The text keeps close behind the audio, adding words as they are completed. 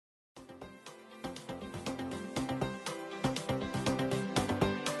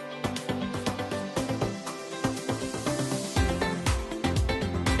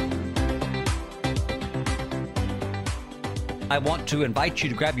I want to invite you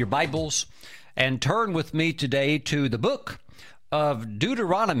to grab your Bibles and turn with me today to the book of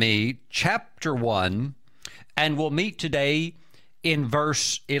Deuteronomy, chapter 1, and we'll meet today in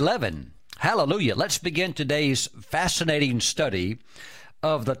verse 11. Hallelujah. Let's begin today's fascinating study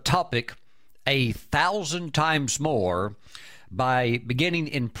of the topic, 1,000 times more, by beginning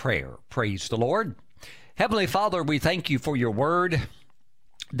in prayer. Praise the Lord. Heavenly Father, we thank you for your word,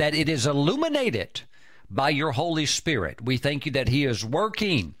 that it is illuminated by your Holy Spirit. We thank you that he is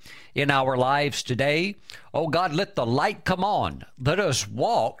working in our lives today. Oh God, let the light come on. Let us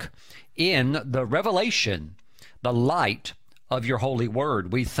walk in the revelation, the light of your holy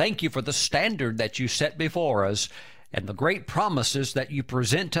word. We thank you for the standard that you set before us and the great promises that you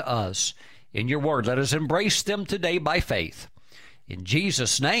present to us in your word. Let us embrace them today by faith. In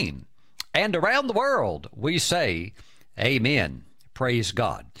Jesus' name, and around the world, we say, amen. Praise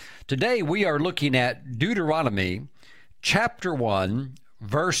God. Today we are looking at Deuteronomy chapter 1,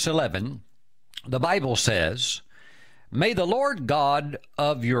 verse 11. The Bible says, "May the Lord God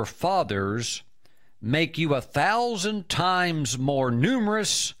of your fathers make you 1,000 times more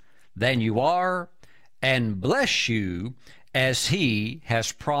numerous than you are, and bless you as he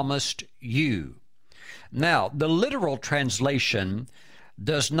has promised you." Now, the literal translation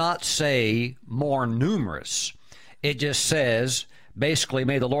does not say more numerous. It just says, basically,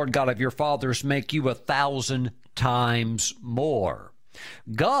 may the Lord God of your fathers make you 1,000 times more.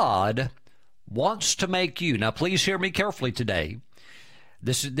 God wants to make you. Now, please hear me carefully today.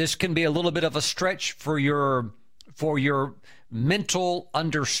 This can be a little bit of a stretch for your mental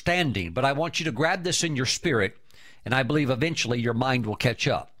understanding, but I want you to grab this in your spirit, and I believe eventually your mind will catch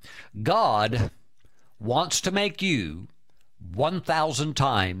up. God wants to make you 1,000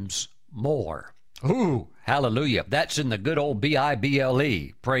 times more. Ooh, hallelujah. That's in the good old Bible.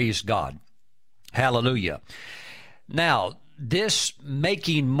 Praise God. Hallelujah. Now, this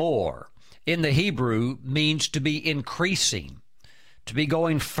making more in the Hebrew means to be increasing, to be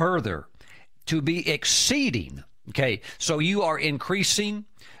going further, to be exceeding. Okay, so you are increasing,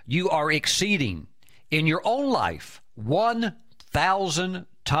 you are exceeding in your own life 1,000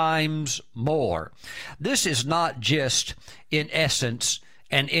 times more. This is not just, in essence,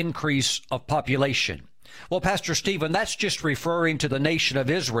 an increase of population. Well, Pastor Stephen, that's just referring to the nation of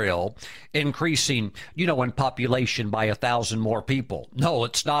Israel increasing, in population by 1,000 more people. No,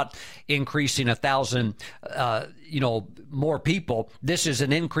 it's not increasing 1,000, more people. This is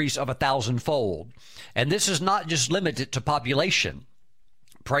an increase of 1,000-fold. And this is not just limited to population.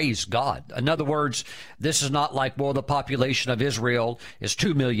 Praise God. In other words, this is not like, well, the population of Israel is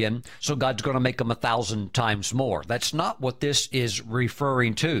 2 million, so God's going to make them 1,000 times more. That's not what this is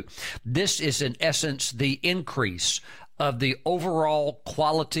referring to. This is, in essence, the increase of the overall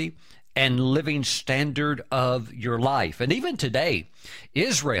quality and living standard of your life. And even today,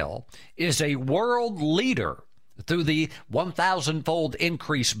 Israel is a world leader through the 1,000-fold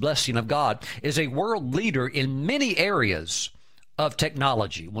increase blessing of God, is a world leader in many areas of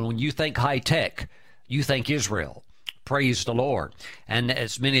technology. When you think high tech, you think Israel. Praise the Lord. And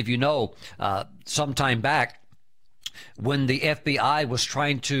as many of you know, some time back, when the FBI was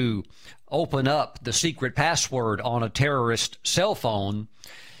trying to open up the secret password on a terrorist cell phone,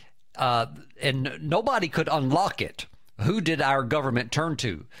 and nobody could unlock it, who did our government turn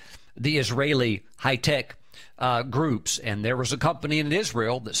to? The Israeli high-tech groups. And there was a company in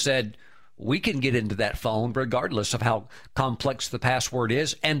Israel that said, we can get into that phone regardless of how complex the password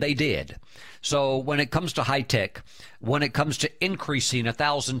is, and they did. So when it comes to high tech, when it comes to increasing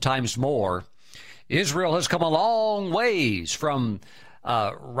 1,000 times more, Israel has come a long ways from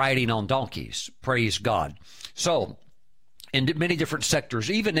riding on donkeys. Praise God. So in many different sectors,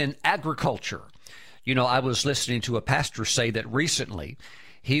 even in agriculture, I was listening to a pastor say that recently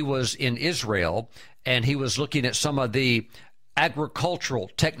he was in Israel and he was looking at some of the agricultural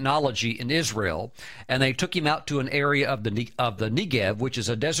technology in Israel, and they took him out to an area of the Negev, which is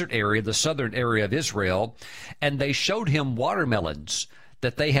a desert area, the southern area of Israel, and they showed him watermelons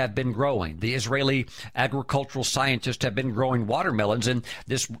that they have been growing. The Israeli agricultural scientists have been growing watermelons, and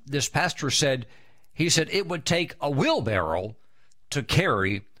this pastor said, it would take a wheelbarrow to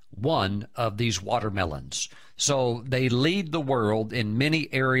carry one of these watermelons. So they lead the world in many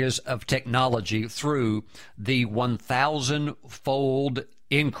areas of technology through the 1,000-fold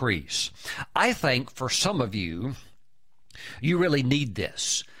increase. I think for some of you, you really need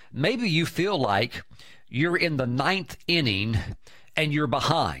this. Maybe you feel like you're in the 9th inning and you're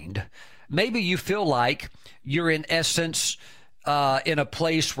behind. Maybe you feel like you're in essence in a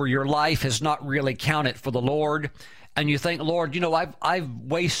place where your life has not really counted for the Lord, and you think, Lord, I've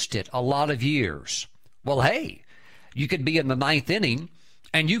wasted a lot of years. Well, hey, You could be in the ninth inning,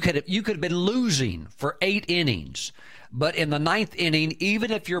 and you could have been losing for 8 innings. But in the ninth inning,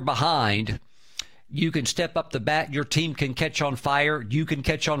 even if you're behind, you can step up the bat. Your team can catch on fire. You can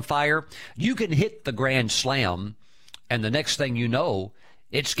catch on fire. You can hit the grand slam, and the next thing you know,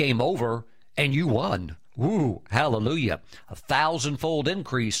 it's game over, and you won. Ooh, hallelujah. 1,000-fold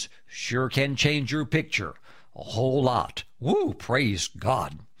increase sure can change your picture a whole lot. Woo, praise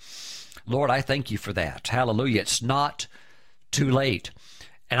God. Lord, I thank you for that. Hallelujah. It's not too late.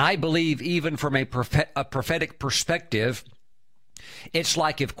 And I believe even from a prophetic perspective, it's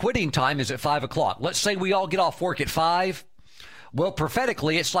like if quitting time is at 5 o'clock. Let's say we all get off work at 5. Well,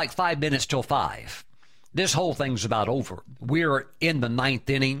 prophetically, it's like 5 minutes till 5. This whole thing's about over. We're in the ninth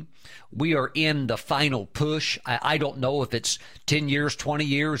inning. We are in the final push. I don't know if it's 10 years, 20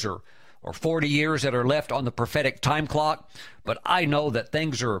 years, or 40 years that are left on the prophetic time clock, but I know that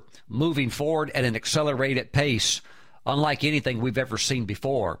things are moving forward at an accelerated pace, unlike anything we've ever seen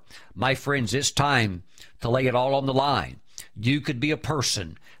before. My friends, it's time to lay it all on the line. You could be a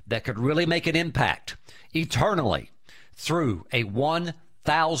person that could really make an impact eternally through a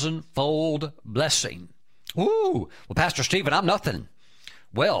 1,000-fold blessing. Ooh, well, Pastor Stephen, I'm nothing.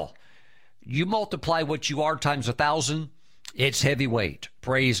 Well, you multiply what you are times 1,000, it's heavyweight.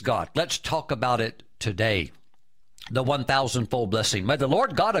 Praise God. Let's talk about it today. The 1,000-fold blessing. May the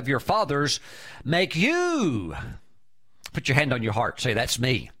Lord God of your fathers make you, put your hand on your heart, say, that's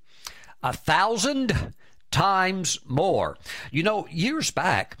me, 1,000 times more. You know, years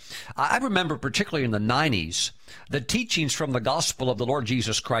back, I remember particularly in the 90s, the teachings from the gospel of the Lord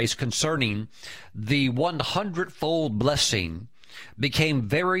Jesus Christ concerning the 100-fold blessing became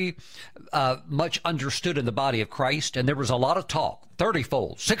very much understood in the body of Christ, and there was a lot of talk,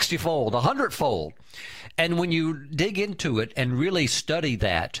 30-fold, 60-fold, 100-fold. And when you dig into it and really study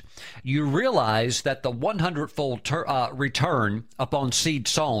that, you realize that the 100-fold return upon seed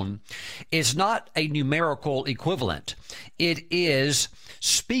sown is not a numerical equivalent. It is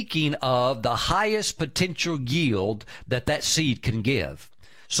speaking of the highest potential yield that seed can give.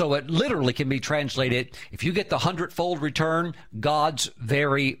 So it literally can be translated, if you get the 100-fold return, God's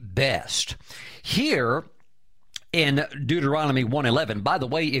very best. Here in Deuteronomy 1:11, by the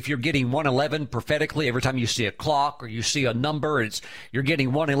way, if you're getting 1:11 prophetically, every time you see a clock or you see a number, you're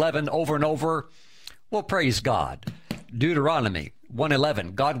getting 1:11 over and over, well, praise God. Deuteronomy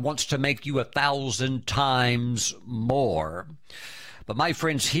 1:11, God wants to make you 1,000 times more. But my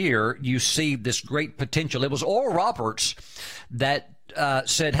friends, here you see this great potential. It was Oral Roberts that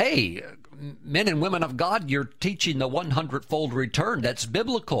said, hey, men and women of God, you're teaching the 100-fold return. That's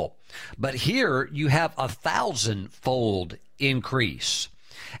biblical. But here you have 1,000-fold increase.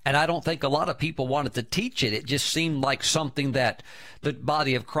 And I don't think a lot of people wanted to teach it. It just seemed like something that the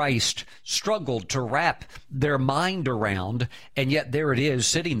body of Christ struggled to wrap their mind around. And yet there it is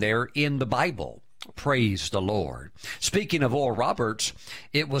sitting there in the Bible. Praise the Lord. Speaking of Oral Roberts,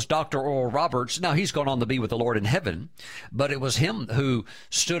 it was Dr. Oral Roberts. Now, he's gone on to be with the Lord in heaven, but it was him who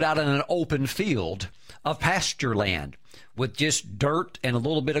stood out in an open field of pasture land with just dirt and a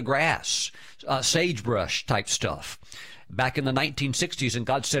little bit of grass, sagebrush type stuff, back in the 1960s. And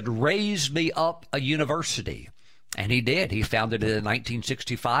God said, raise me up a university. And he did. He founded it in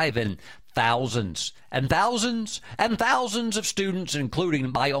 1965, and thousands and thousands and thousands of students,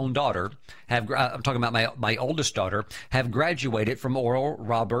 including my own daughter, I'm talking about my oldest daughter, have graduated from Oral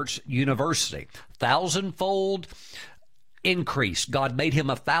Roberts University. 1,000-fold increase. God made him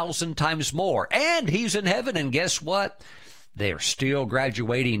 1,000 times more. And he's in heaven. And guess what? They're still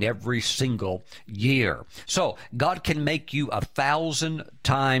graduating every single year. So God can make you 1,000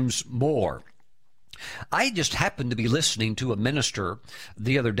 times more. I just happened to be listening to a minister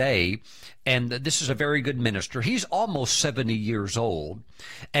the other day, and this is a very good minister. He's almost 70 years old,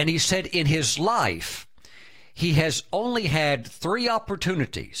 and he said in his life, he has only had 3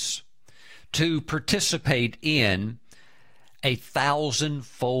 opportunities to participate in a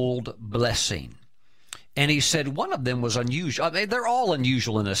 1,000-fold blessing. And he said one of them was unusual. I mean, they're all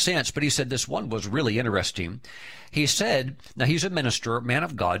unusual in a sense, but he said this one was really interesting. He said, now he's a minister, man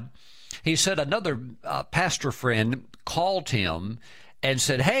of God. He said another pastor friend called him and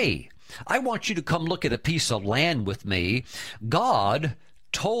said, hey, I want you to come look at a piece of land with me. God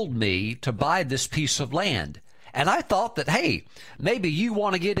told me to buy this piece of land. And I thought that, hey, maybe you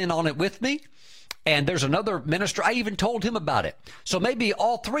want to get in on it with me. And there's another minister, I even told him about it. So maybe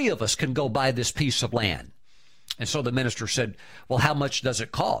all 3 of us can go buy this piece of land. And so the minister said, well, how much does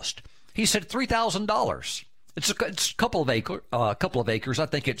it cost? He said $3,000. It's a couple of acres. I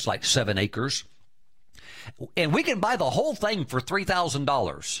think it's like 7 acres. And we can buy the whole thing for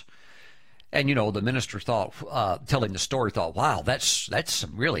 $3,000. And, you know, the minister thought, telling the story, thought, wow, that's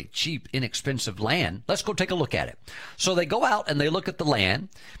some really cheap, inexpensive land. Let's go take a look at it. So they go out and they look at the land.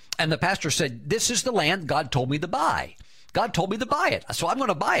 And the pastor said, this is the land God told me to buy. God told me to buy it. So I'm going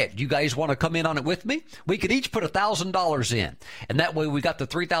to buy it. You guys want to come in on it with me? We could each put $1,000 in. And that way we got the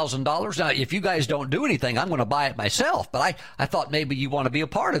 $3,000. Now, if you guys don't do anything, I'm going to buy it myself. But I thought maybe you want to be a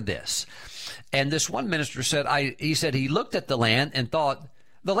part of this. And this one minister said, he said he looked at the land and thought,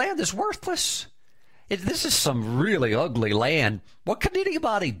 the land is worthless. This is some really ugly land. What can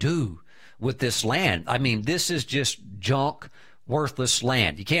anybody do with this land? I mean, this is just junk, worthless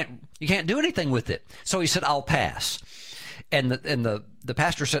land. You can't do anything with it. So he said, I'll pass. And the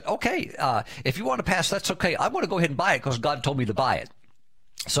pastor said, okay, if you want to pass, that's okay. I want to go ahead and buy it because God told me to buy it.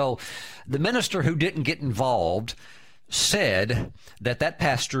 So the minister who didn't get involved said that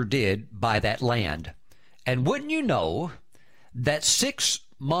pastor did buy that land. And wouldn't you know that 6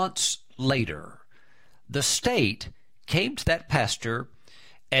 months later, the state came to that pastor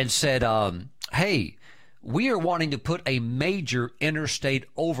and said, hey, we are wanting to put a major interstate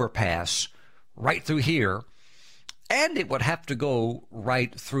overpass right through here, and it would have to go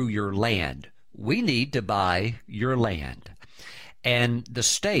right through your land. We need to buy your land. And the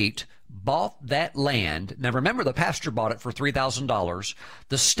state bought that land. Now remember, the pastor bought it for $3,000.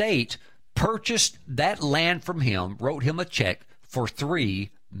 The state purchased that land from him, wrote him a check for $3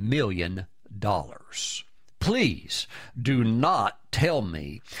 million. Please do not tell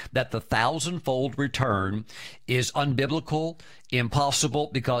me that the thousandfold return is unbiblical, impossible,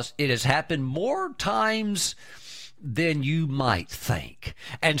 because it has happened more times than you might think.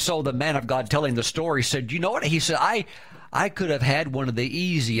 And so the man of God telling the story said, you know what? He said, I could have had one of the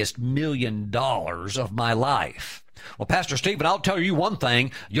easiest $1 million of my life. Well, Pastor Stephen, I'll tell you one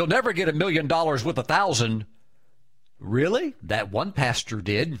thing. You'll never get $1 million with 1,000. Really? That one pastor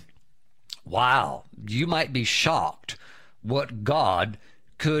did. Wow. You might be shocked what God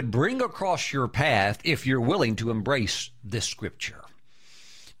could bring across your path if you're willing to embrace this scripture.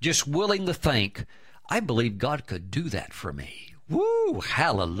 Just willing to think, I believe God could do that for me. Woo,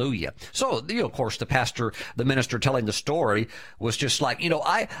 hallelujah. So, of course, the minister telling the story was just like,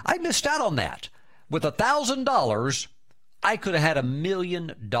 I missed out on that. With $1,000, I could have had $1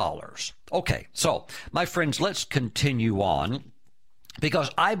 million. Okay, so, my friends, let's continue on, because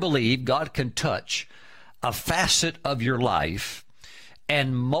I believe God can touch a facet of your life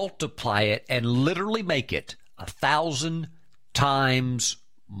and multiply it and literally make it 1,000 times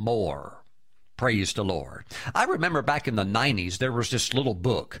more. Praise the Lord. I remember back in the 90s, there was this little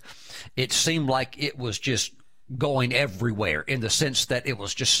book. It seemed like it was just going everywhere in the sense that it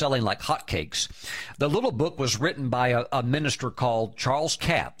was just selling like hotcakes. The little book was written by a minister called Charles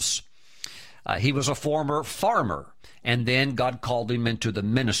Capps. He was a former farmer, and then God called him into the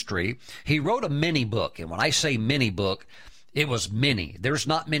ministry. He wrote a mini book, and when I say mini book, it was mini. There's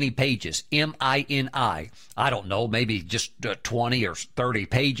not many pages. M-I-N-I. I don't know, maybe just 20 or 30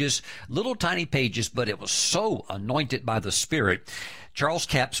 pages. Little tiny pages, but it was so anointed by the Spirit. Charles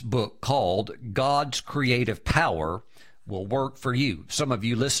Capps' book called God's Creative Power Will Work for You. Some of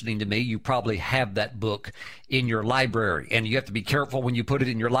you listening to me, you probably have that book in your library. And you have to be careful when you put it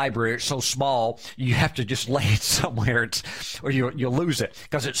in your library. It's so small, you have to just lay it somewhere or you'll lose it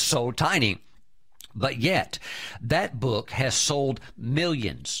because it's so tiny. But yet, that book has sold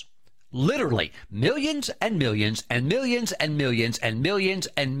millions, literally millions and millions and millions and millions and millions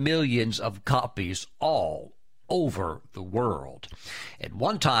and millions of copies all over the world. At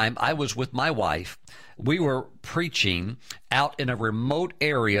one time, I was with my wife. We were preaching out in a remote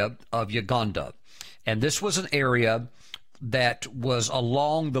area of Uganda. And this was an area that was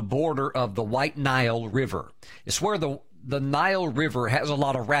along the border of the White Nile River. It's where the Nile River has a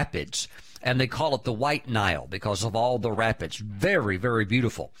lot of rapids. And they call it the White Nile because of all the rapids. Very, very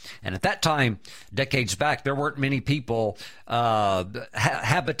beautiful. And at that time, decades back, there weren't many people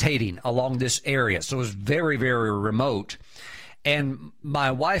habitating along this area. So it was very, very remote. And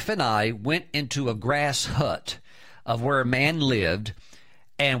my wife and I went into a grass hut of where a man lived.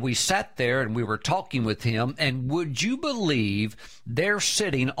 And we sat there and we were talking with him. And would you believe they're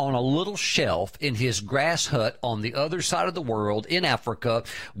sitting on a little shelf in his grass hut on the other side of the world in Africa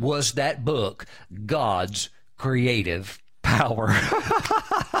was that book, God's Creative Power.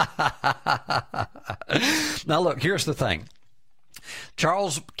 Now look, here's the thing.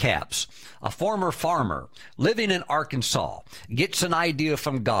 Charles Capps, a former farmer living in Arkansas, gets an idea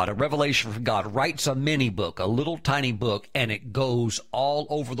from God, a revelation from God, writes a mini book, a little tiny book, and it goes all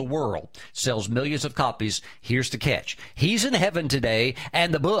over the world, sells millions of copies. Here's the catch. He's in heaven today,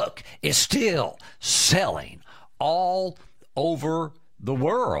 and the book is still selling all over the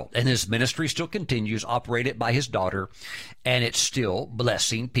world. And his ministry still continues, operated by his daughter, and it's still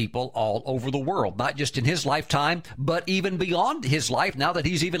blessing people all over the world, not just in his lifetime, but even beyond his life, now that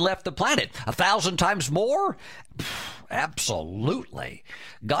he's even left the planet. 1,000 times more? Absolutely.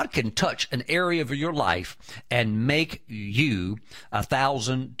 God can touch an area of your life and make you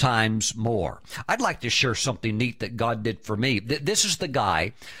 1,000 times more. I'd like to share something neat that God did for me. This is the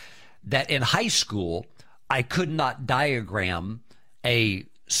guy that in high school, I could not diagram a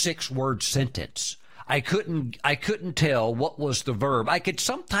 6-word sentence. I couldn't tell what was the verb. I could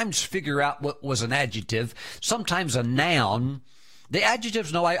sometimes figure out what was an adjective, sometimes a noun. The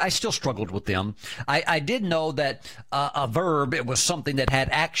adjectives, no, I still struggled with them. I did know that a verb, it was something that had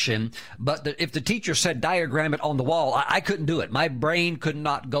action, but if the teacher said diagram it on the wall, I couldn't do it. My brain could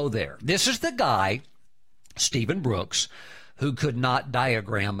not go there. This is the guy, Stephen Brooks, who could not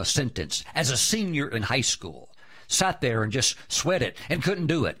diagram a sentence as a senior in high school. Sat there and just sweat it and couldn't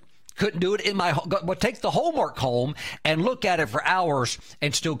do it. Couldn't do it in my, would take the homework home and look at it for hours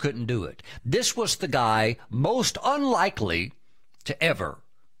and still couldn't do it. This was the guy most unlikely to ever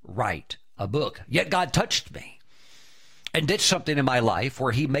write a book. Yet God touched me and did something in my life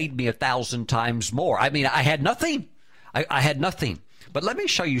where he made me 1,000 times more. I mean, I had nothing. I had nothing. But let me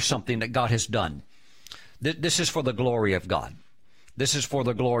show you something that God has done. This is for the glory of God. This is for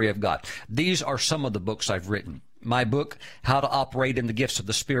the glory of God. These are some of the books I've written. My book, How to Operate in the Gifts of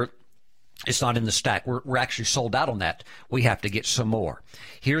the Spirit, it's not in the stack. We're actually sold out on that. We have to get some more.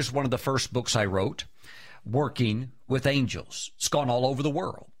 Here's one of the first books I wrote, Working with Angels. It's gone all over the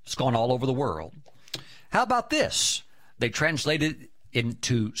world. It's gone all over the world. How about this? They translated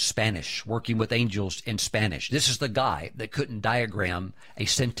into Spanish, Working with Angels in Spanish. This is the guy that couldn't diagram a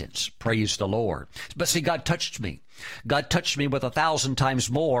sentence. Praise the Lord. But see, God touched me. God touched me with 1,000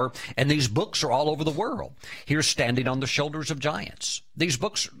 times more, and these books are all over the world. Here's Standing on the Shoulders of Giants. These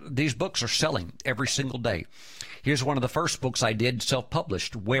books are selling every single day. Here's one of the first books I did,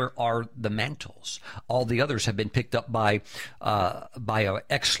 self-published, Where Are the Mantles? All the others have been picked up by an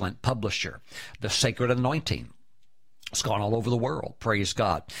excellent publisher. The Sacred Anointing. It's gone all over the world. Praise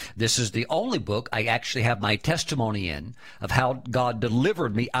God. This is the only book I actually have my testimony in of how God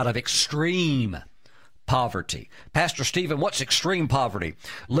delivered me out of extreme poverty. Pastor Stephen, what's extreme poverty?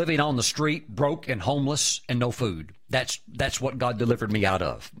 Living on the street, broke and homeless and no food. That's what God delivered me out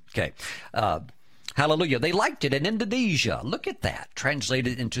of. Okay. Hallelujah. They liked it in Indonesia. Look at that.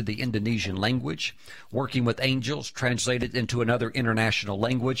 Translated into the Indonesian language. Working with Angels. Translated into another international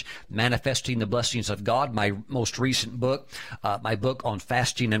language. Manifesting the Blessings of God. My most recent book. My book on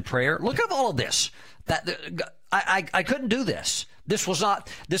fasting and prayer. Look at all of this. I couldn't do this. This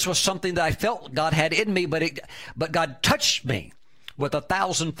was something that I felt God had in me, but God touched me with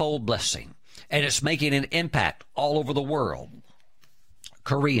 1,000-fold blessing. And it's making an impact all over the world.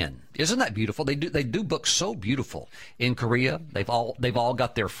 Korean. Isn't that beautiful? They do books so beautiful in Korea. They've all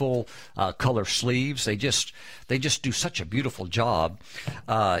got their full color sleeves. They just do such a beautiful job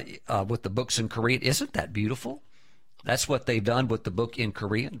with the books in Korean. Isn't that beautiful? That's what they've done with the book in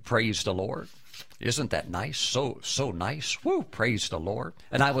Korean. Praise the Lord. Isn't that nice? So nice. Woo! Praise the Lord.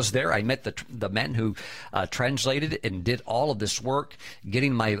 And I was there. I met the men who translated it and did all of this work,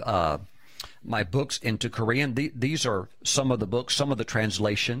 getting my books into Korean. These are some of the books, some of the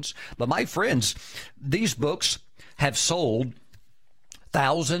translations. But my friends, these books have sold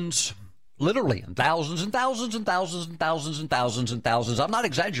thousands, literally thousands and thousands and thousands and thousands and thousands and thousands. I'm not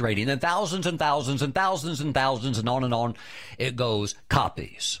exaggerating. And thousands and thousands and thousands and thousands and on it goes,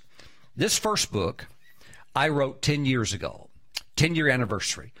 copies. This first book I wrote 10 years ago, 10-year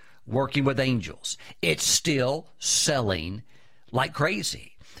anniversary, Working with Angels. It's still selling like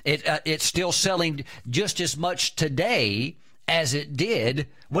crazy. It's still selling just as much today as it did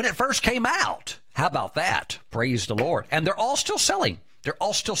when it first came out. How about that? Praise the Lord. And they're all still selling. They're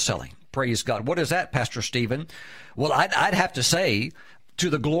all still selling. Praise God. What is that, Pastor Stephen? Well, I'd have to say, to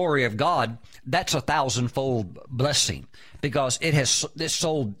the glory of God, that's 1,000-fold blessing, because it's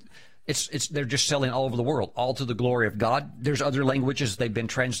sold. They're just selling all over the world, all to the glory of God. There's other languages they've been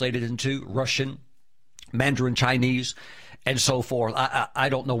translated into: Russian, Mandarin Chinese, and so forth. I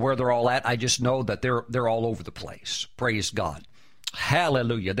don't know where they're all at. I just know that they're all over the place. Praise God.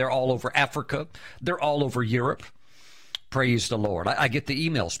 Hallelujah. They're all over Africa. They're all over Europe. Praise the Lord. I get the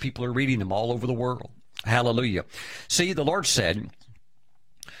emails. People are reading them all over the world. Hallelujah. See, the Lord said,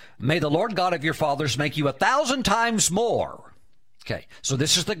 may the Lord God of your fathers make you 1,000 times more. Okay, so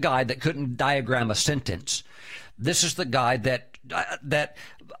this is the guy that couldn't diagram a sentence. This is the guy that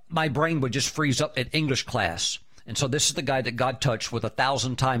my brain would just freeze up in English class. And so this is the guy that God touched with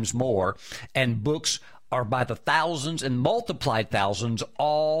 1,000 times more, and books are by the thousands and multiplied thousands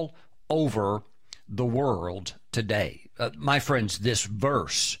all over the world today. My friends, this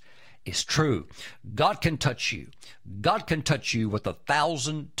verse is true. God can touch you. God can touch you with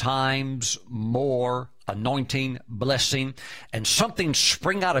 1,000 times more anointing, blessing, and something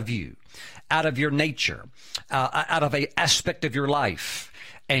spring out of you, out of your nature, out of an aspect of your life,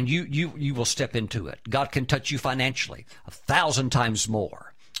 and you will step into it. God can touch you financially 1,000 times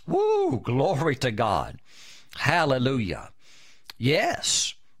more. Woo! Glory to God. Hallelujah.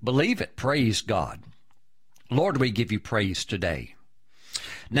 Yes, believe it. Praise God. Lord, we give you praise today.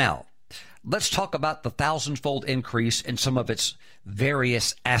 Now, let's talk about the thousandfold increase in some of its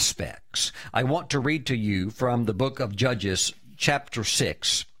various aspects. I want to read to you from the book of Judges, chapter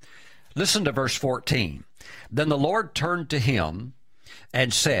 6. Listen to verse 14. Then the Lord turned to him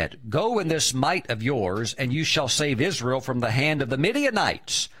and said, Go in this might of yours, and you shall save Israel from the hand of the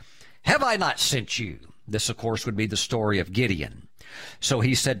Midianites. Have I not sent you? This, of course, would be the story of Gideon. So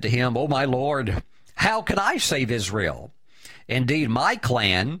he said to him, O my Lord, how can I save Israel? Indeed, my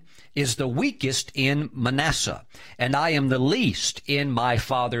clan is the weakest in Manasseh, and I am the least in my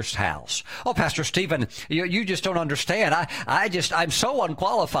father's house. Oh, Pastor Stephen, you just don't understand. I'm so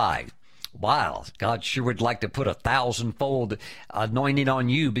unqualified. Wow, God sure would like to put 1,000-fold anointing on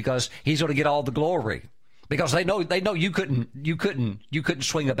you, because he's going to get all the glory. Because they know you couldn't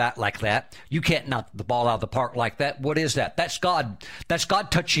swing a bat like that. You can't knock the ball out of the park like that. What is that? That's God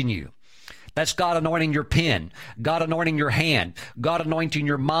touching you. That's God anointing your pen, God anointing your hand, God anointing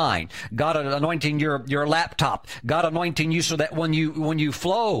your mind, God anointing your laptop, God anointing you so that when you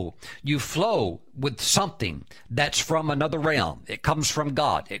flow with something that's from another realm. It comes from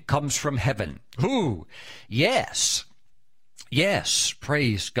God. It comes from heaven. Ooh, yes. Yes,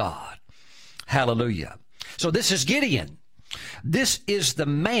 praise God. Hallelujah. So this is Gideon. This is the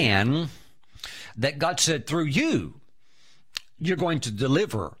man that God said, through you, you're going to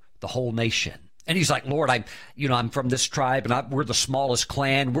deliver the whole nation. And he's like, Lord, I'm from this tribe, and we're the smallest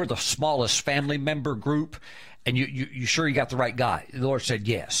clan. We're the smallest family member group. And you sure you got the right guy? The Lord said,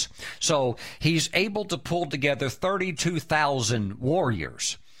 yes. So he's able to pull together 32,000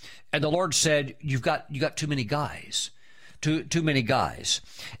 warriors. And the Lord said, you got too many guys. Too many guys.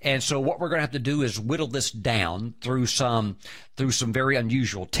 And so what we're going to have to do is whittle this down through some very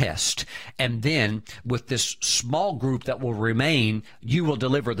unusual tests. And then with this small group that will remain, you will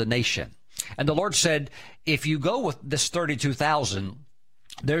deliver the nation. And the Lord said, if you go with this 32,000,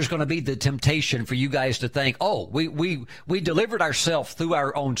 there's going to be the temptation for you guys to think, oh, we delivered ourselves through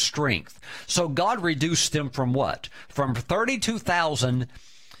our own strength. So God reduced them from what? From 32,000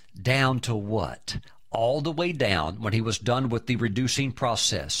 down to what? All the way down, when he was done with the reducing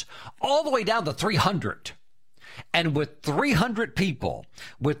process, all the way down to 300. And with 300 people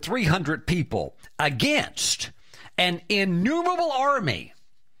against an innumerable army,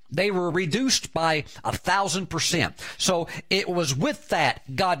 they were reduced by 1,000%. So it was with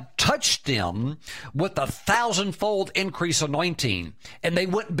that God touched them with 1,000-fold increase anointing, and they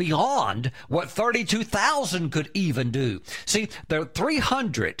went beyond what 32,000 could even do. See, the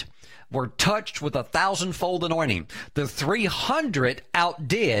 300 were touched with 1,000-fold anointing. The 300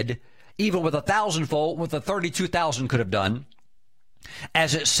 outdid, even with 1,000-fold, what the 32,000 could have done.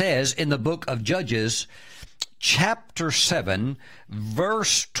 As it says in the book of Judges, chapter 7,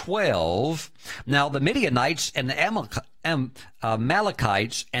 verse 12, now the Midianites and the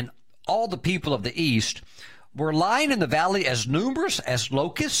Amalekites and all the people of the east were lying in the valley as numerous as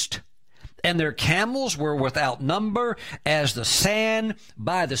locusts, and their camels were without number as the sand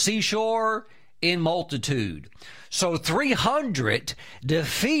by the seashore in multitude. So 300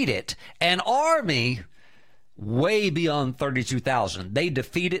 defeated an army way beyond 32,000. They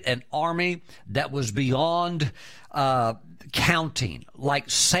defeated an army that was beyond counting, like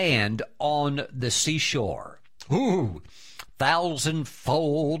sand on the seashore. Ooh,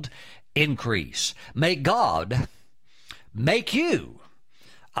 1,000-fold increase. May God make you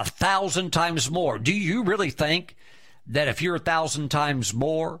 1,000 times more. Do you really think that if you're 1,000 times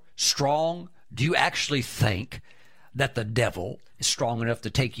more strong, do you actually think that the devil is strong enough to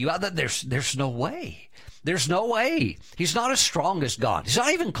take you out? There's no way. There's no way. He's not as strong as God. He's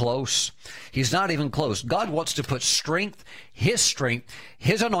not even close. He's not even close. God wants to put strength, His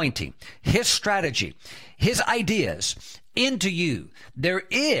anointing, His strategy, His ideas into you. There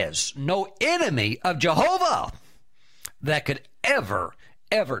is no enemy of Jehovah that could ever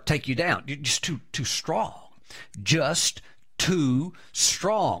take you down. You're just too strong. Just too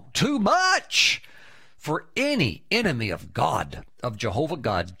strong. Too much for any enemy of God, of Jehovah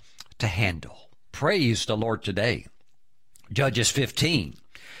God, to handle. Praise the Lord today. Judges 15.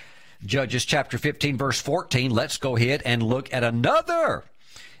 Judges chapter 15, verse 14. Let's go ahead and look at another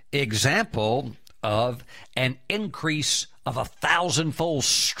example of an increase of 1,000-fold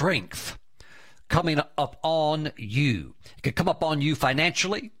strength coming up on you. It could come up on you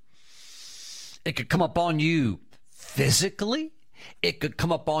financially. It could come up on you physically. It could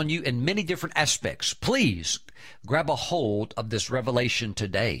come up on you in many different aspects. Please grab a hold of this revelation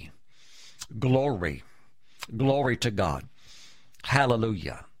today. Glory. Glory to God.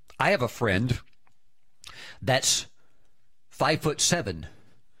 Hallelujah. I have a friend that's 5'7"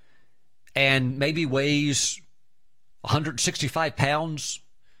 and maybe weighs 165 pounds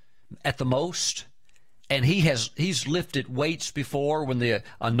at the most. And he's lifted weights before when the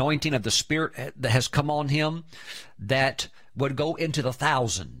anointing of the Spirit that has come on him that would go into the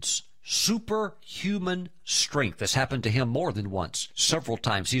thousands. Superhuman strength. That's happened to him more than once, several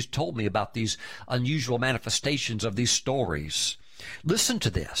times. He's told me about these unusual manifestations of these stories. Listen to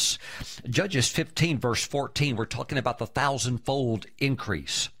this. Judges 15, verse 14, we're talking about the 1,000-fold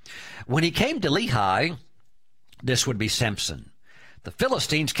increase. When he came to Lehi, this would be Samson, the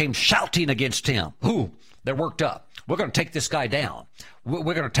Philistines came shouting against him. Ooh, they're worked up. We're going to take this guy down. We're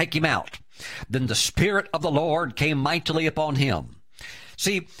going to take him out. Then the Spirit of the Lord came mightily upon him.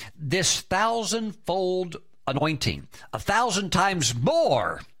 See, this 1,000-fold anointing, 1,000 times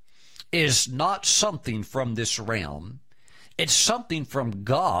more, is not something from this realm. It's something from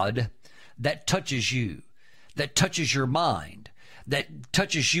God that touches you, that touches your mind, that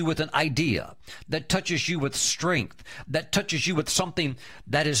touches you with an idea, that touches you with strength, that touches you with something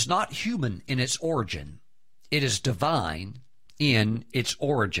that is not human in its origin. It is divine in its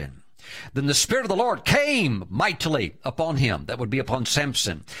origin. Then the Spirit of the Lord came mightily upon him, that would be upon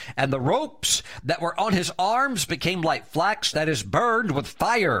Samson, and the ropes that were on his arms became like flax that is burned with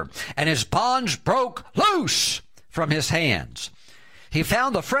fire, and his bonds broke loose from his hands. He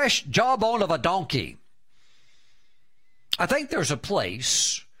found the fresh jawbone of a donkey. I think there's a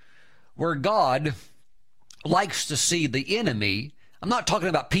place where God likes to see the enemy. I'm not talking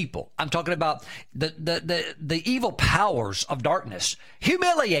about people. I'm talking about the evil powers of darkness.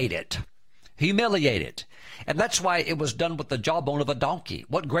 Humiliate it. Humiliate it. And that's why it was done with the jawbone of a donkey.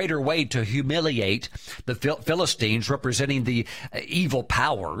 What greater way to humiliate the Philistines, representing the evil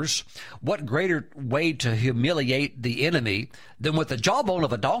powers? What greater way to humiliate the enemy than with the jawbone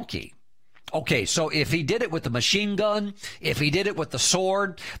of a donkey? Okay, so if he did it with the machine gun, if he did it with the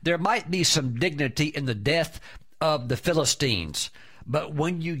sword, there might be some dignity in the death of the Philistines. But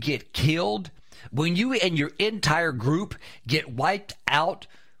when you get killed, when you and your entire group get wiped out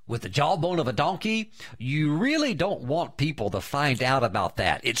with the jawbone of a donkey, you really don't want people to find out about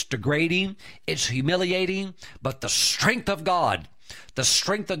that. It's degrading, it's humiliating, but the strength of God,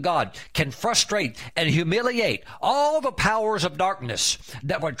 can frustrate and humiliate all the powers of darkness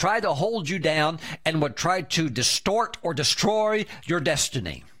that would try to hold you down and would try to distort or destroy your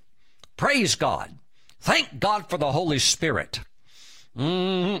destiny. Praise God. Thank God for the Holy Spirit.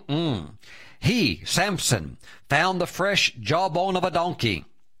 He, Samson, found the fresh jawbone of a donkey,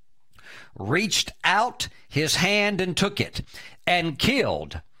 reached out his hand and took it, and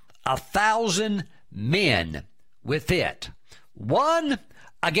killed 1,000 men with it. 1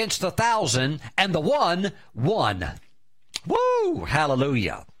 against 1,000, and the one won. Woo!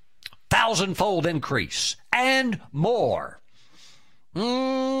 Hallelujah. 1,000-fold increase and more.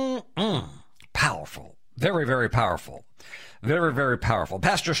 Powerful. Very, very powerful. Very, very powerful.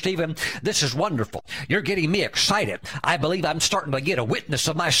 Pastor Stephen, this is wonderful. You're getting me excited. I believe I'm starting to get a witness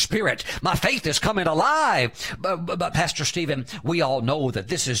of my spirit. My faith is coming alive. But Pastor Stephen, we all know that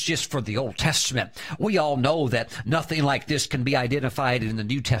this is just for the Old Testament. We all know that nothing like this can be identified in the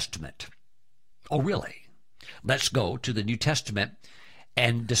New Testament. Oh, really? Let's go to the New Testament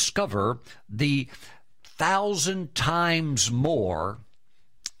and discover the 1,000 times more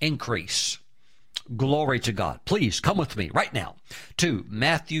increase. Glory to God. Please come with me right now to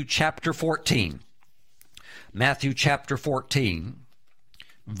Matthew chapter 14. Matthew chapter 14,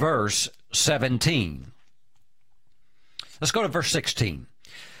 verse 17. Let's go to verse 16.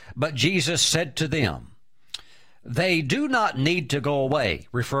 But Jesus said to them, "They do not need to go away,"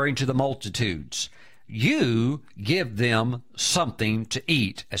 referring to the multitudes. "You give them something to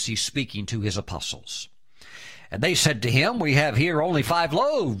eat," as he's speaking to his apostles. And they said to him, "We have here only 5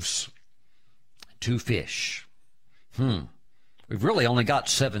 loaves. 2 fish. We've really only got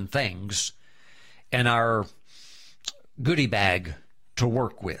 7 things in our goodie bag to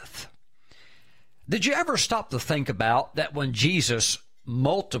work with." Did you ever stop to think about that when Jesus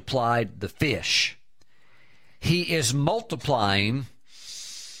multiplied the fish, he is multiplying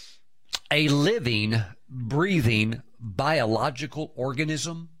a living, breathing, biological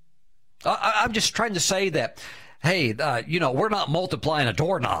organism? I'm just trying to say that, hey, we're not multiplying a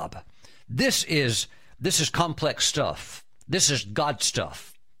doorknob. This is complex stuff. This is God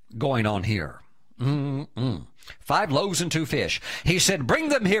stuff going on here. 5 loaves and 2 fish. He said, bring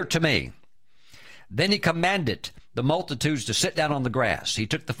them here to me. Then he commanded the multitudes to sit down on the grass. He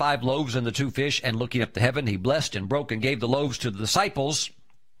took the 5 loaves and the 2 fish, and looking up to heaven, he blessed and broke and gave the loaves to the disciples,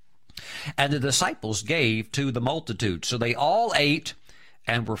 and the disciples gave to the multitude. So they all ate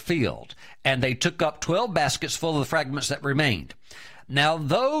and were filled, and they took up 12 baskets full of the fragments that remained. Now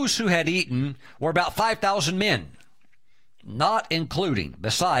those who had eaten were about 5,000 men, not including,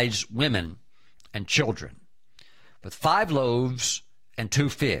 besides women and children, with 5 loaves and 2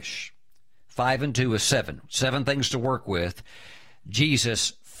 fish. 5 and 2 is 7. 7 things to work with.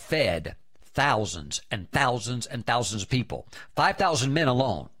 Jesus fed thousands and thousands and thousands of people. 5,000 men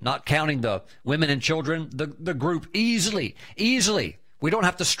alone, not counting the women and children. The group easily, we don't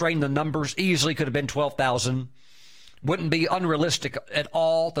have to strain the numbers, easily could have been 12,000. Wouldn't be unrealistic at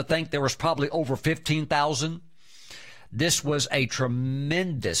all to think there was probably over 15,000. This was a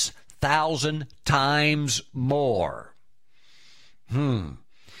tremendous 1,000 times more.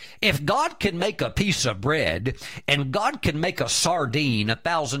 If God can make a piece of bread and God can make a sardine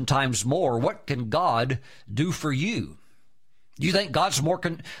 1,000 times more, what can God do for you? Do you think God's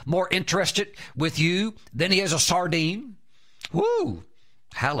more interested with you than he is a sardine? Woo!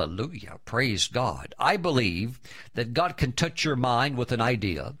 Hallelujah. Praise God. I believe that God can touch your mind with an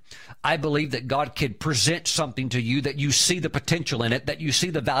idea. I believe that God can present something to you, that you see the potential in it, that you see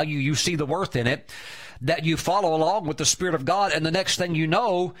the value, you see the worth in it, that you follow along with the Spirit of God, and the next thing you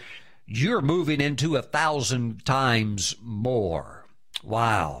know, you're moving into 1,000 times more.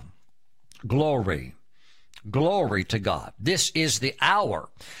 Wow. Glory. Glory to God. This is the hour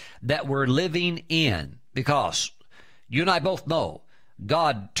that we're living in, because you and I both know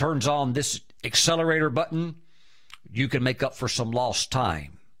God turns on this accelerator button, you can make up for some lost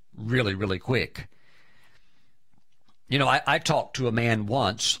time really, really quick. I talked to a man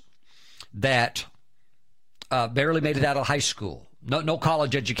once that barely made it out of high school, no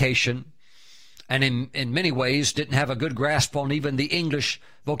college education, and in many ways didn't have a good grasp on even the English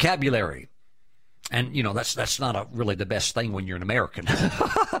vocabulary. And, that's not really the best thing when you're an American.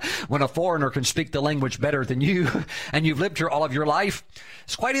 When a foreigner can speak the language better than you, and you've lived here all of your life,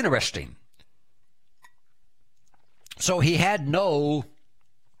 it's quite interesting. So he had no,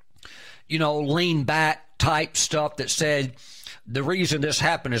 lean back type stuff that said, the reason this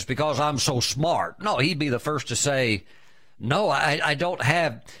happened is because I'm so smart. No, he'd be the first to say, no, I don't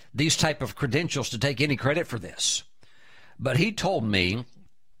have these type of credentials to take any credit for this. But he told me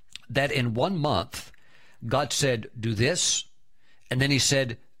that in 1 month, God said, do this, and then he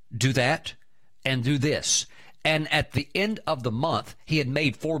said, do that, and do this. And at the end of the month, he had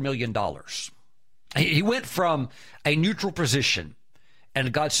made $4 million. He went from a neutral position,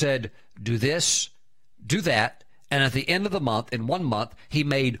 and God said, do this, do that, and at the end of the month, in 1 month, he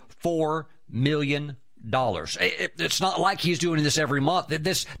made $4 million. It's not like he's doing this every month.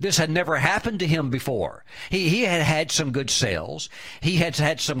 This had never happened to him before. He had had some good sales. He had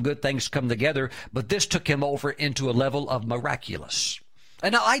had some good things come together, but this took him over into a level of miraculous.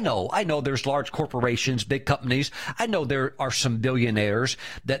 And now I know there's large corporations, big companies. I know there are some billionaires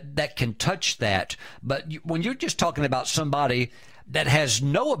that can touch that. But when you're just talking about somebody that has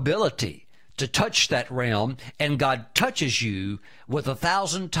no ability to touch that realm, and God touches you with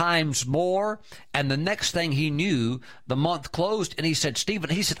 1,000 times more, and the next thing he knew, the month closed, and he said,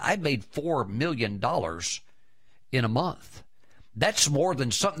 Stephen, I made $4 million in a month. That's more than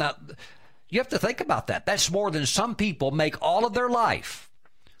something. Now, you have to think about that. That's more than some people make all of their life,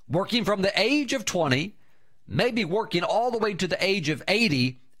 working from the age of 20, maybe working all the way to the age of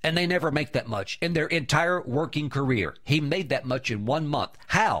 80, and they never make that much in their entire working career. He made that much in 1 month.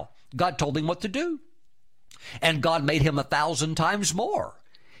 How? God told him what to do. And God made him 1,000 times more.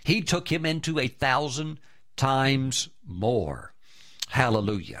 He took him into 1,000 times more.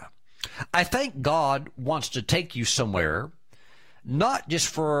 Hallelujah. I think God wants to take you somewhere, not just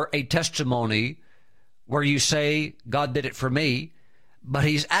for a testimony where you say, God did it for me, but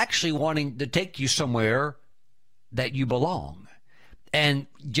he's actually wanting to take you somewhere that you belong. And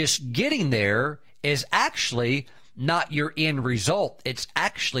just getting there is actually not your end result. It's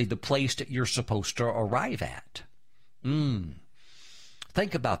actually the place that you're supposed to arrive at.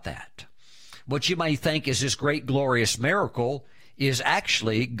 Think about that. What you might think is this great, glorious miracle is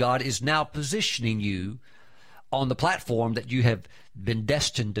actually God is now positioning you on the platform that you have been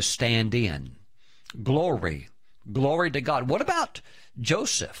destined to stand in. Glory. Glory to God. What about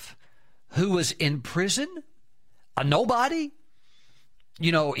Joseph, who was in prison? A nobody?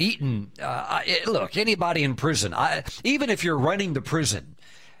 eating. Look, anybody in prison, even if you're running the prison,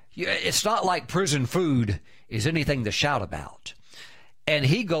 it's not like prison food is anything to shout about. And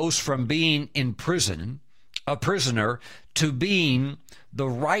he goes from being in prison, a prisoner, to being the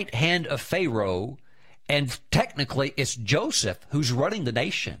right hand of Pharaoh. And technically, it's Joseph who's running the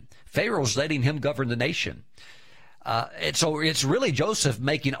nation. Pharaoh's letting him govern the nation. And so it's really Joseph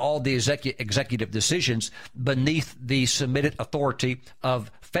making all the executive decisions beneath the submitted authority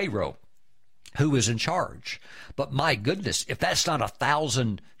of Pharaoh, who is in charge. But my goodness, if that's not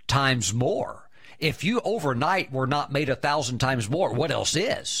 1,000 times more, if you overnight were not made 1,000 times more, what else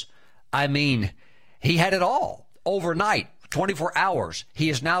is? I mean, he had it all overnight, 24 hours. He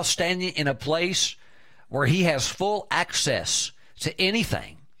is now standing in a place where he has full access to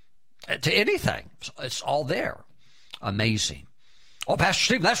anything. It's all there. Amazing. Oh, Pastor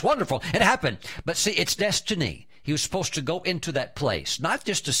Stephen, that's wonderful. It happened. But see, it's destiny. He was supposed to go into that place, not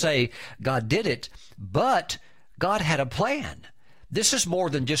just to say God did it, but God had a plan. This is more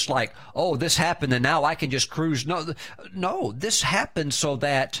than just like, oh, this happened and now I can just cruise. No, this happened so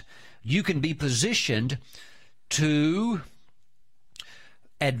that you can be positioned to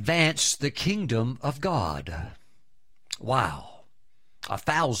advance the kingdom of God. Wow.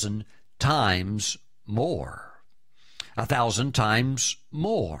 1,000 times more. 1,000 times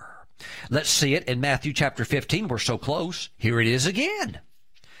more. Let's see it in Matthew chapter 15. We're so close. Here it is again.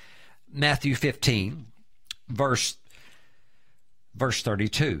 Matthew 15, verse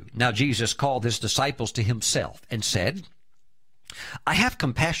 32. Now Jesus called his disciples to himself and said, I have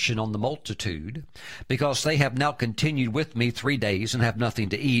compassion on the multitude, because they have now continued with me 3 days and have nothing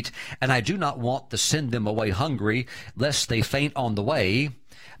to eat, and I do not want to send them away hungry, lest they faint on the way.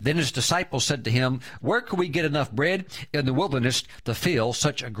 Then his disciples said to him, where can we get enough bread in the wilderness to fill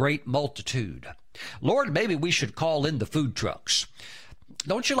such a great multitude? Lord, maybe we should call in the food trucks.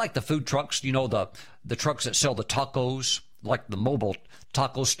 Don't you like the food trucks? The trucks that sell the tacos, like the mobile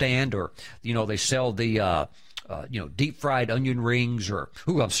taco stand, or, they sell the, deep fried onion rings, or,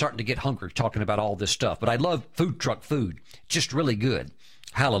 I'm starting to get hungry talking about all this stuff. But I love food truck food. It's just really good.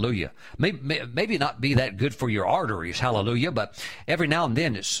 Hallelujah. Maybe not be that good for your arteries, hallelujah, but every now and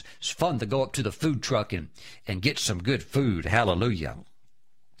then it's fun to go up to the food truck and get some good food, hallelujah.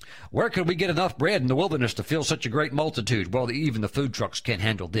 Where could we get enough bread in the wilderness to fill such a great multitude? Well, even the food trucks can't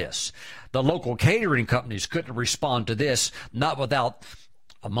handle this. The local catering companies couldn't respond to this, not without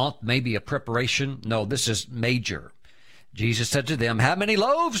a month, maybe a preparation. No, this is major. Jesus said to them, how many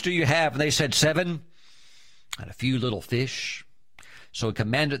loaves do you have? And they said 7, and a few little fish. So he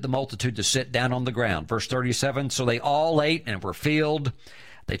commanded the multitude to sit down on the ground. Verse 37, so they all ate and were filled.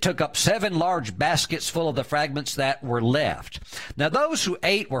 They took up 7 large baskets full of the fragments that were left. Now those who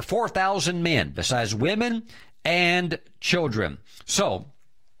ate were 4,000 men, besides women and children. So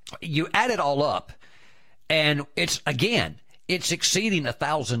you add it all up, and it's exceeding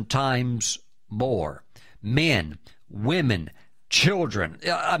 1,000 times more. Men, women, children,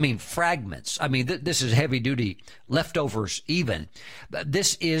 fragments. This is heavy duty leftovers even.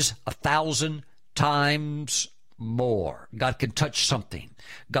 This is 1,000 times more. God can touch something.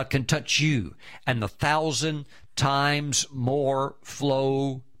 God can touch you. And the 1,000 times more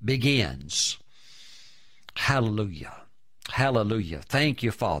flow begins. Hallelujah. Hallelujah. Thank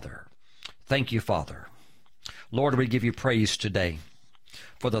you, Father. Thank you, Father. Lord, we give you praise today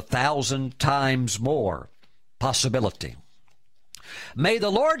for the 1,000 times more possibility. May the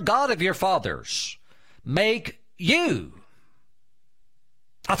Lord God of your fathers make you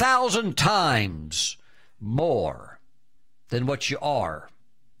 1,000 times more than what you are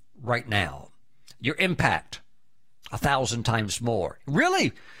right now. Your impact 1,000 times more.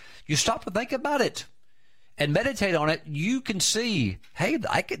 Really, you stop and think about it and meditate on it. You can see, hey,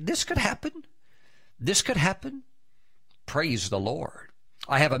 this could happen. This could happen. Praise the Lord.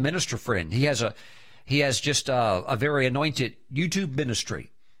 I have a minister friend. He has just a very anointed YouTube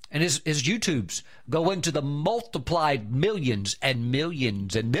ministry. And his YouTubes go into the multiplied millions and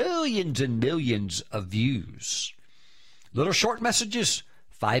millions and millions and millions of views. Little short messages,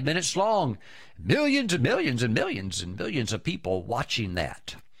 5 minutes long, millions and millions and millions and millions of people watching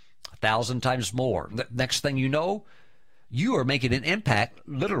that. 1,000 times more. The next thing you know, you are making an impact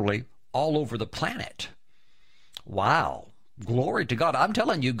literally all over the planet. Wow. Glory to God. I'm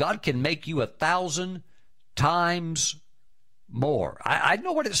telling you, God can make you 1,000 times more. I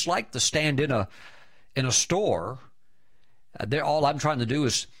know what it's like to stand in a store. All I'm trying to do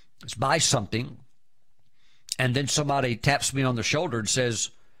is buy something, and then somebody taps me on the shoulder and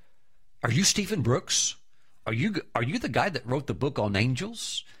says, "Are you Stephen Brooks? Are you the guy that wrote the book on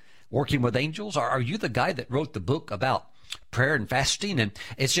angels, working with angels? Are you the guy that wrote the book about prayer and fasting. And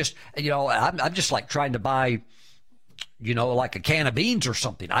it's just, I'm just like trying to buy, like a can of beans or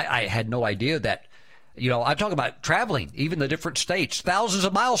something. I had no idea that, I'm talking about traveling, even the different states, thousands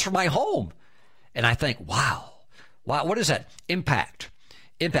of miles from my home. And I think, wow, what is that? Impact.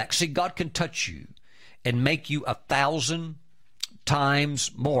 See, God can touch you and make you 1,000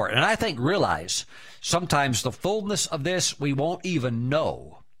 times more. And I think, realize, sometimes the fullness of this we won't even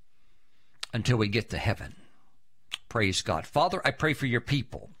know until we get to heaven. Praise God. Father, I pray for your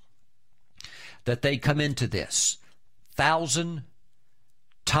people that they come into this 1,000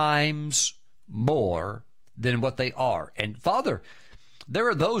 times more than what they are. And Father, there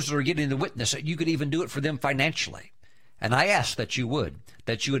are those that are getting the witness that you could even do it for them financially. And I ask that you would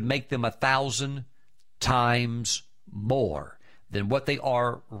make them 1,000 times more than what they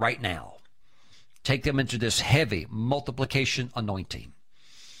are right now. Take them into this heavy multiplication anointing.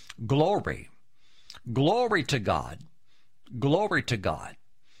 Glory to God. Glory to God.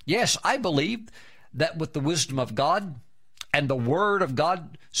 Yes, I believe that with the wisdom of God and the word of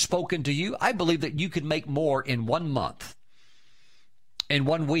God spoken to you, I believe that you can make more in 1 month, in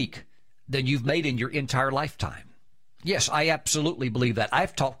 1 week, than you've made in your entire lifetime. Yes, I absolutely believe that.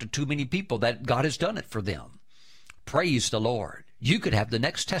 I've talked to too many people that God has done it for them. Praise the Lord. You could have the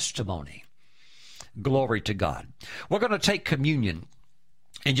next testimony. Glory to God. We're going to take communion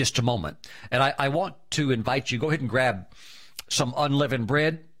in just a moment. And I want to invite you, go ahead and grab some unleavened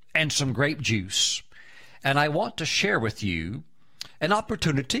bread and some grape juice. And I want to share with you an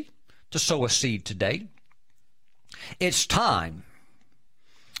opportunity to sow a seed today. It's time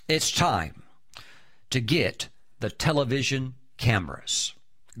to get the television cameras.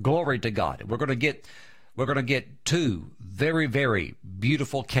 Glory to God. We're going to get 2 very, very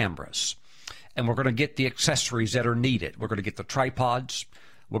beautiful cameras. And we're going to get the accessories that are needed. We're going to get the tripods.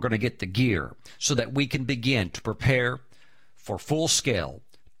 We're going to get the gear so that we can begin to prepare for full-scale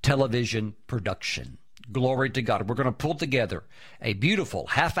television production. Glory to God. We're going to pull together a beautiful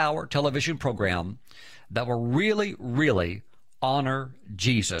half-hour television program that will really, really honor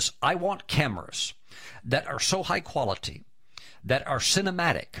Jesus. I want cameras that are so high quality, that are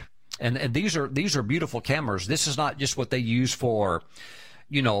cinematic. And these are beautiful cameras. This is not just what they use for,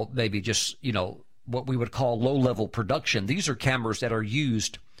 maybe just, what we would call low-level production. These are cameras that are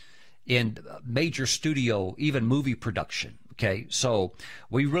used in major studio, even movie production. Okay, so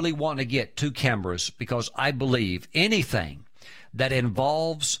we really want to get 2 cameras because I believe anything that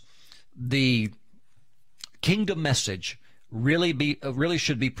involves the kingdom message really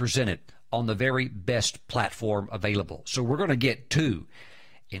should be presented on the very best platform available. So we're going to get 2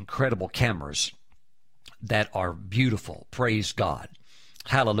 incredible cameras that are beautiful. Praise God.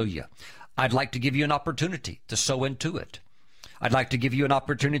 Hallelujah. I'd like to give you an opportunity to sow into it. I'd like to give you an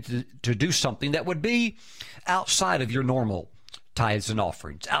opportunity to do something that would be outside of your normal tithes and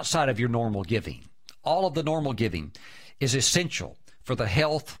offerings, outside of your normal giving. All of the normal giving is essential for the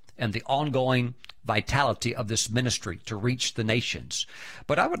health and the ongoing vitality of this ministry to reach the nations.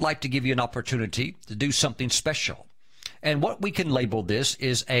 But I would like to give you an opportunity to do something special. And what we can label this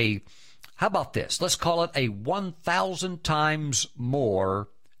is how about this? Let's call it a 1,000 times more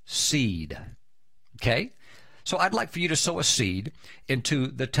seed. Okay? So I'd like for you to sow a seed into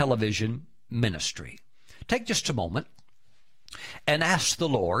the television ministry. Take just a moment and ask the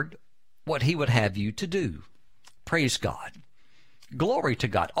Lord what he would have you to do. Praise God. Glory to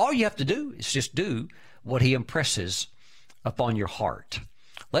God. All you have to do is just do what he impresses upon your heart.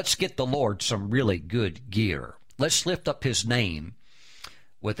 Let's get the Lord some really good gear. Let's lift up his name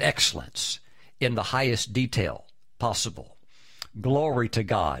with excellence in the highest detail possible. Glory to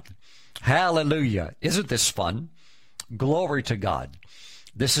God. Hallelujah. Isn't this fun? Glory to God.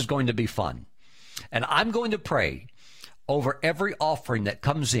 This is going to be fun. And I'm going to pray over every offering that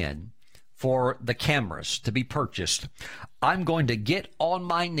comes in for the cameras to be purchased. I'm going to get on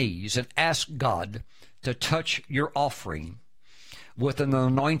my knees and ask God to touch your offering with an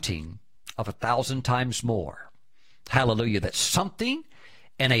anointing of 1,000 times more. Hallelujah. That something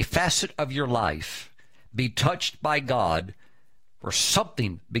in a facet of your life be touched by God, where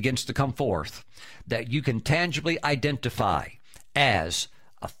something begins to come forth that you can tangibly identify as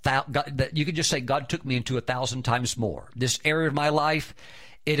that you can just say, God took me into 1,000 times more. This area of my life,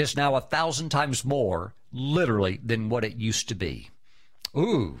 it is now 1,000 times more, literally, than what it used to be.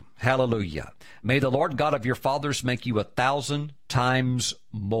 Ooh, hallelujah. May the Lord God of your fathers make you 1,000 times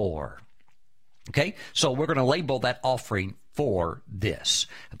more. Okay, so we're going to label that offering for this.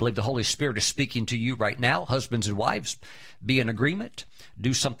 I believe the Holy Spirit is speaking to you right now. Husbands and wives, be in agreement.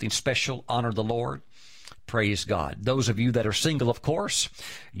 Do something special. Honor the Lord. Praise God. Those of you that are single, of course,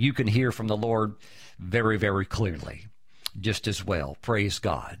 you can hear from the Lord very, very clearly. just as well. Praise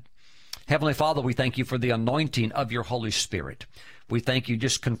God. Heavenly Father, we thank you for the anointing of your Holy Spirit. We thank you,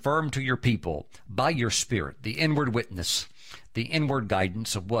 just confirm to your people by your Spirit the inward witness, the inward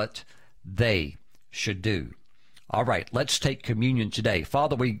guidance of what they should do. All right, let's take communion today.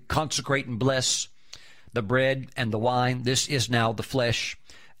 Father, we consecrate and bless the bread and the wine. This is now the flesh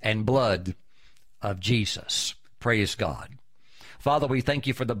and blood of Jesus. Praise God. Father, we thank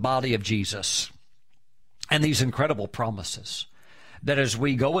you for the body of Jesus and these incredible promises that as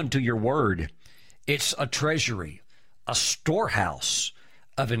we go into your word, it's a treasury, a storehouse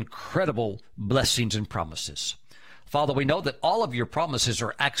of incredible blessings and promises. Father, we know that all of your promises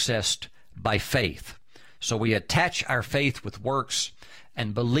are accessed by faith. So we attach our faith with works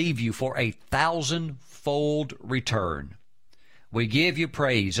and believe you for 1,000-fold return. We give you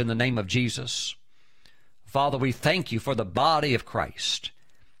praise in the name of Jesus. Father, we thank you for the body of Christ.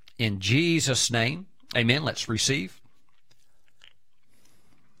 In Jesus' name, amen. Let's receive.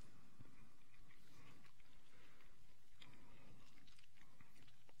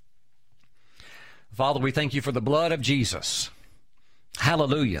 Father, we thank you for the blood of Jesus.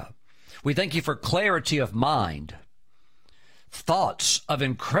 Hallelujah. We thank you for clarity of mind, thoughts of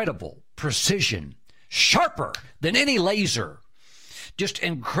incredible precision, sharper than any laser, just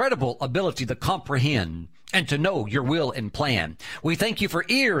incredible ability to comprehend and to know your will and plan. We thank you for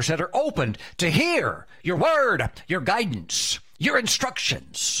ears that are opened to hear your word, your guidance, your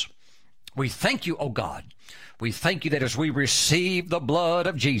instructions. We thank you, O God. We thank you that as we receive the blood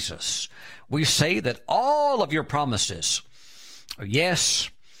of Jesus, we say that all of your promises are yes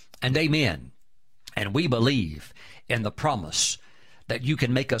and amen. And we believe in the promise that you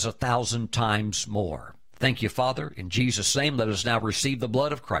can make us 1,000 times more. Thank you, Father. In Jesus' name, let us now receive the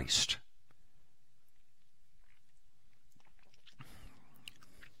blood of Christ.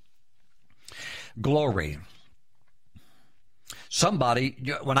 Glory.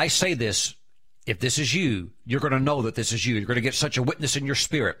 Somebody, when I say this, if this is you, you're going to know that this is you. You're going to get such a witness in your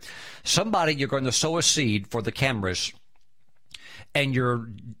spirit. Somebody, you're going to sow a seed for the cameras, and your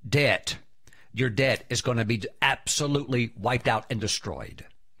debt is going to be absolutely wiped out and destroyed.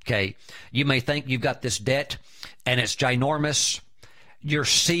 Okay? You may think you've got this debt, and it's ginormous. Your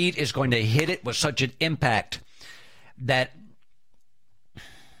seed is going to hit it with such an impact that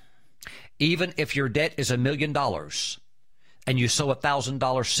even if your debt is $1 million, and you sow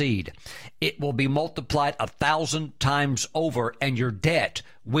 $1,000 seed, it will be multiplied 1,000 times over, and your debt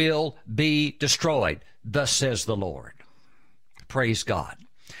will be destroyed. Thus says the Lord. Praise God.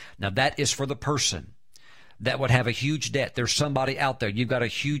 Now that is for the person that would have a huge debt. There's somebody out there, you've got a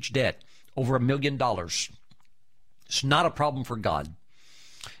huge debt, over $1 million. It's not a problem for God.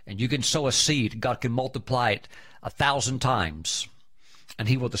 And you can sow a seed, God can multiply it 1,000 times, and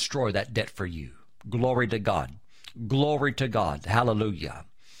he will destroy that debt for you. Glory to God. Glory to God. Hallelujah.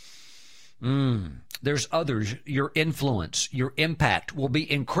 There's others. Your influence, your impact will be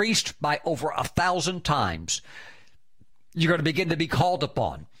increased by over 1,000 times. You're going to begin to be called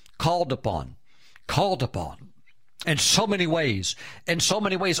upon in so many ways.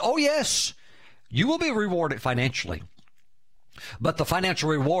 Oh, yes, you will be rewarded financially. But the financial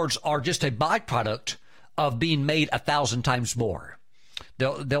rewards are just a byproduct of being made 1,000 times more.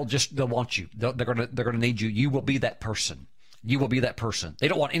 They'll want you. They're gonna need you. You will be that person. You will be that person. They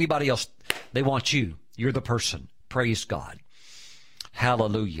don't want anybody else. They want you. You're the person. Praise God.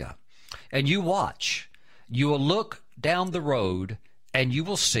 Hallelujah. And you watch. You will look down the road and you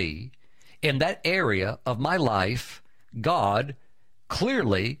will see in that area of my life, God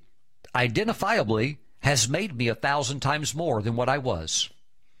clearly, identifiably has made me 1,000 times more than what I was.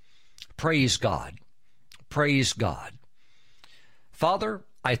 Praise God. Praise God. Father,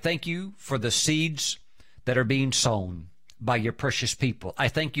 I thank you for the seeds that are being sown by your precious people. I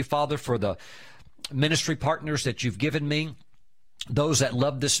thank you, Father, for the ministry partners that you've given me, those that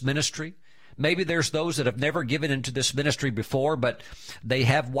love this ministry. Maybe there's those that have never given into this ministry before, but they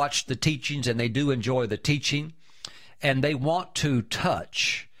have watched the teachings and they do enjoy the teaching, and they want to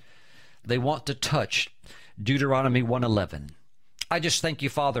touch. They want to touch Deuteronomy 1:11. I just thank you,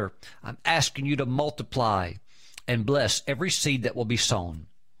 Father. I'm asking you to multiply and bless every seed that will be sown.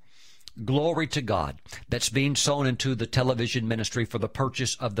 Glory to God, that's being sown into the television ministry for the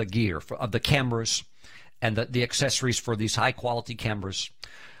purchase of the gear, of the cameras and the accessories for these high-quality cameras.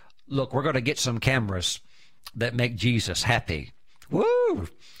 Look, we're going to get some cameras that make Jesus happy. Woo!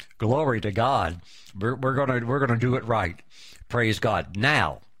 Glory to God. We're going to do it right. Praise God.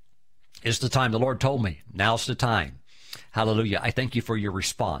 Now is the time. The Lord told me, now's the time. Hallelujah. I thank you for your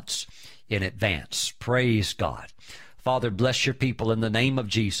response in advance. Praise God. Father, bless your people in the name of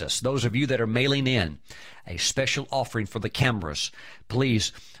Jesus. Those of you that are mailing in a special offering for the cameras,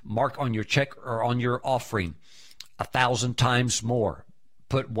 please mark on your check or on your offering 1,000 times more.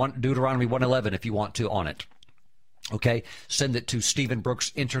 Put Deuteronomy 1:11 if you want to on it. Okay, send it to Stephen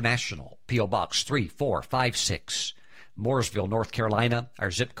Brooks International, P.O. Box 3456, Mooresville, North Carolina.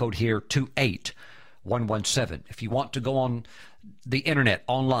 Our zip code here, 28117. If you want to go on the internet,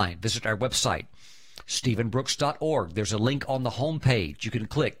 online, visit our website, StephenBrooks.org. There's a link on the home page. You can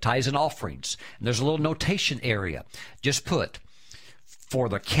click Tithes and Offerings, and there's a little notation area. Just put, for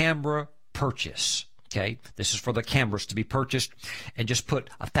the camera purchase. Okay, this is for the cameras to be purchased, and just put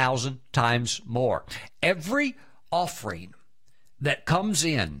 1,000 times more. Every offering that comes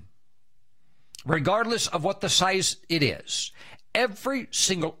in, regardless of what the size it is, every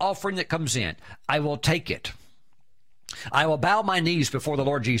single offering that comes in, I will take it. I will bow my knees before the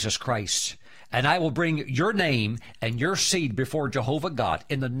Lord Jesus Christ, and I will bring your name and your seed before Jehovah God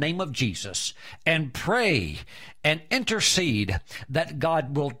in the name of Jesus, and pray and intercede that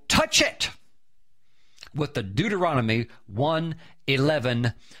God will touch it with the Deuteronomy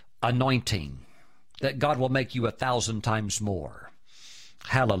 1:11 anointing, that God will make you 1,000 times more.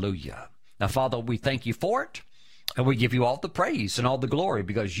 Hallelujah. Now, Father, we thank you for it, and we give you all the praise and all the glory,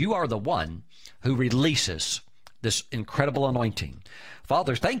 because you are the one who releases this incredible anointing.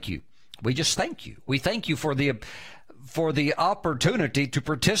 Father, thank you. We just thank you. We thank you for the opportunity to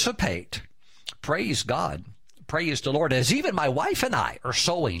participate. Praise God. Praise the Lord, as even my wife and I are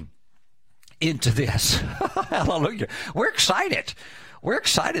sowing into this. Hallelujah. We're excited. We're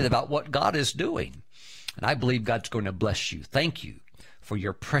excited about what God is doing. And I believe God's going to bless you. Thank you for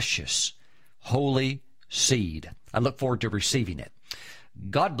your precious, holy seed. I look forward to receiving it.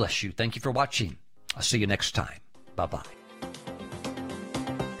 God bless you. Thank you for watching. I'll see you next time. Bye-bye.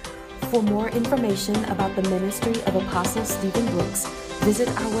 For more information about the ministry of Apostle Stephen Brooks, visit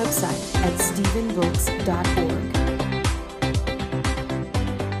our website at stephenbrooks.org.